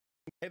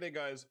Hey there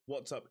guys,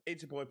 what's up?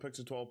 It's your boy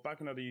Pixel12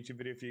 back another YouTube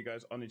video for you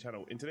guys on the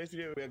channel. In today's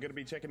video, we are going to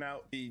be checking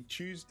out the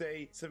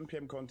Tuesday 7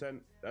 PM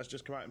content that's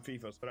just come out in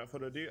Fifa. So without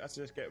further ado, let's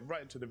just get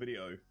right into the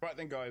video. Right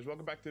then guys,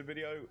 welcome back to the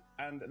video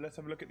and let's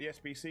have a look at the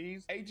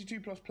Sbc'S.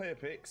 82 plus player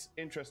picks,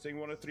 interesting,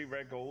 1 of 3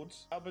 rare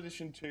golds, our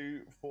position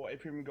 2 for a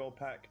premium gold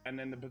pack, and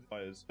then the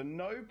players. The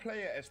no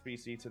player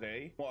Sbc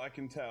today, what I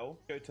can tell,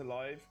 go to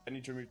live. I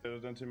need to remove those,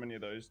 I've done too many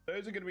of those.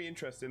 Those are going to be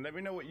interesting. Let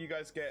me know what you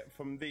guys get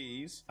from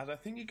these, as I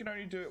think you can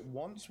only do it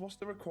once. What's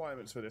the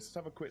requirements for this? Let's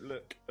have a quick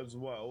look as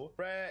well.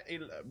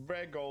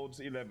 Rare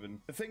golds 11.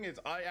 The thing is,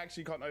 I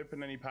actually can't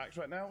open any packs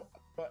right now,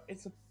 but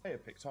it's a player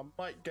pick, so I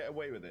might get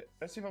away with it.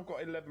 Let's see if I've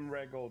got 11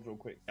 rare golds real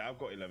quick. Yeah, I've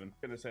got 11.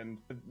 I'm gonna send.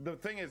 The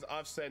thing is,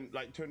 I've sent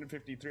like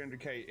 250,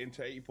 300k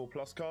into 84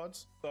 plus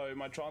cards, so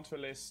my transfer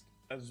list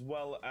as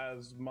well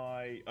as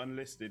my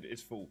unlisted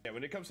is full. Yeah,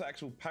 when it comes to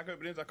actual pack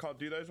openings, I can't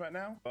do those right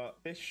now, but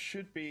this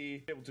should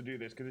be able to do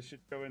this because it should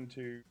go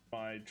into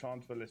my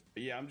transfer list.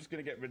 But yeah, I'm just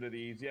going to get rid of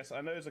these. Yes, I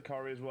know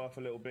Zakari is worth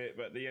a little bit,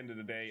 but at the end of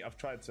the day, I've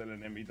tried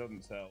selling him. He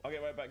doesn't sell. I'll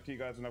get right back to you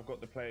guys when I've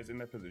got the players in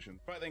their position.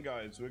 Right then,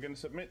 guys, we're going to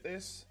submit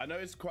this. I know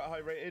it's quite high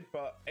rated,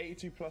 but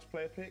 82 plus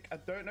player pick. I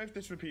don't know if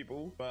this is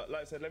repeatable, but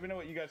like I said, let me know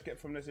what you guys get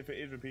from this if it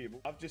is repeatable.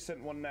 I've just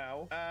sent one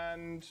now,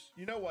 and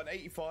you know what?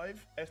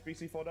 85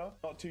 Sbc fodder,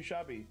 not too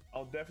shabby.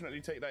 I'll definitely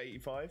take that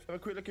 85. Have a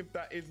quick look if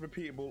that is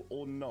repeatable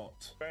or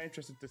not. Very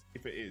interested to see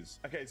if it is.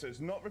 Okay, so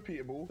it's not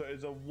repeatable. So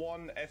it's a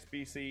 1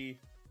 Sbc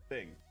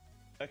thing.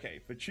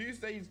 Okay, for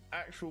Tuesday's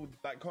actual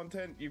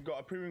content, you've got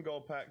a premium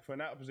gold pack for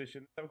an out of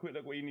position. Have a quick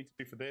look what you need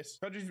to do for this.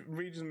 Countries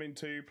regions been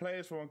 2,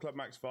 players for 1 club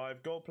max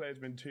 5, gold players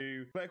been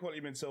 2, player quality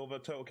been silver,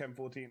 total chem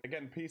 14.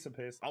 Again, piece of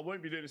piss. I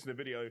won't be doing this in the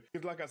video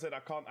because, like I said, I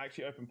can't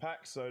actually open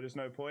packs, so there's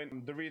no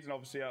point. The reason,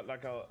 obviously,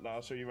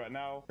 I'll show you right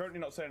now.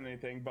 Currently not saying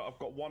anything, but I've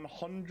got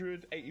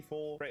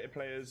 184 rated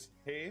players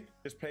here.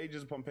 Just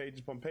pages upon pages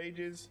upon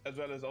pages, as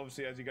well as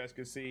obviously, as you guys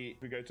can see,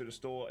 if we go to the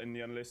store in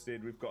the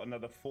unlisted, we've got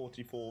another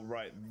 44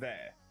 right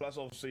there. Plus,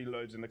 obviously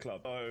loads in the club.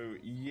 So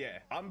yeah,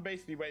 I'm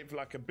basically waiting for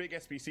like a big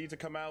Sbc to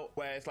come out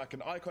where it's like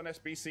an icon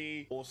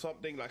Sbc or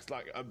something like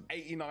an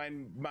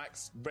 89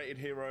 max rated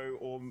hero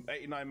or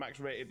 89 max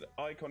rated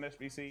icon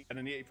Sbc, and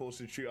then the 84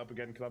 should shoot up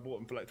again because I bought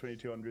them for like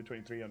 2200,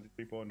 2300,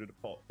 2400 a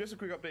pop. Just a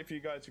quick update for you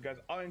guys. If you guys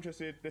are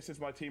interested, this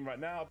is my team right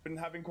now. I've been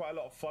having quite a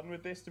lot of fun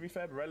with this, to be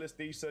fair. Barella's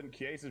decent,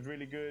 Chiesa is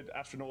really good,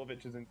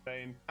 Astronautovic is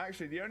insane.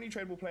 Actually, the only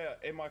tradable player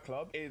in my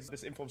club is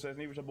this Inform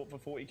Szczesny, which I bought for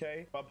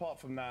 40k. But apart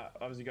from that,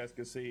 as you guys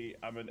can see,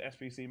 I'm an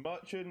Sbc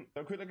merchant.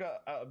 So quick look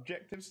at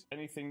objectives.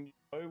 Anything?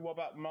 Oh, what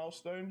about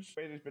milestones?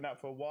 Raider's been out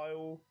for a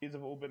while. These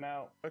have all been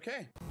out.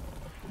 Okay.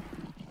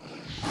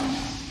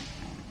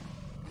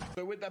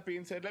 So with that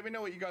being said, let me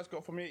know what you guys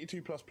got from the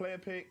 82 plus player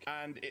pick,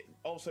 and it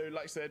also,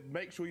 like I said,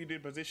 make sure you do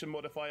position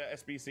modifier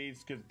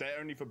Sbc's because they're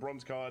only for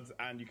bronze cards,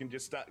 and you can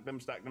just stack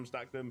them,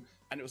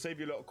 and it will save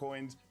you a lot of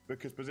coins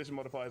because position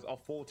modifiers are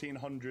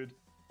 1400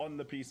 on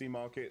the PC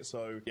market.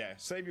 So yeah,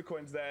 save your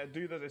coins there,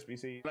 do those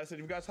Sbc. Like I said,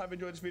 if you guys have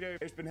enjoyed this video,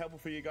 it's been helpful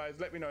for you guys,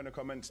 let me know in the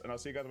comments, and I'll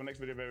see you guys in my next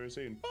video very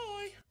soon.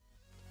 Bye.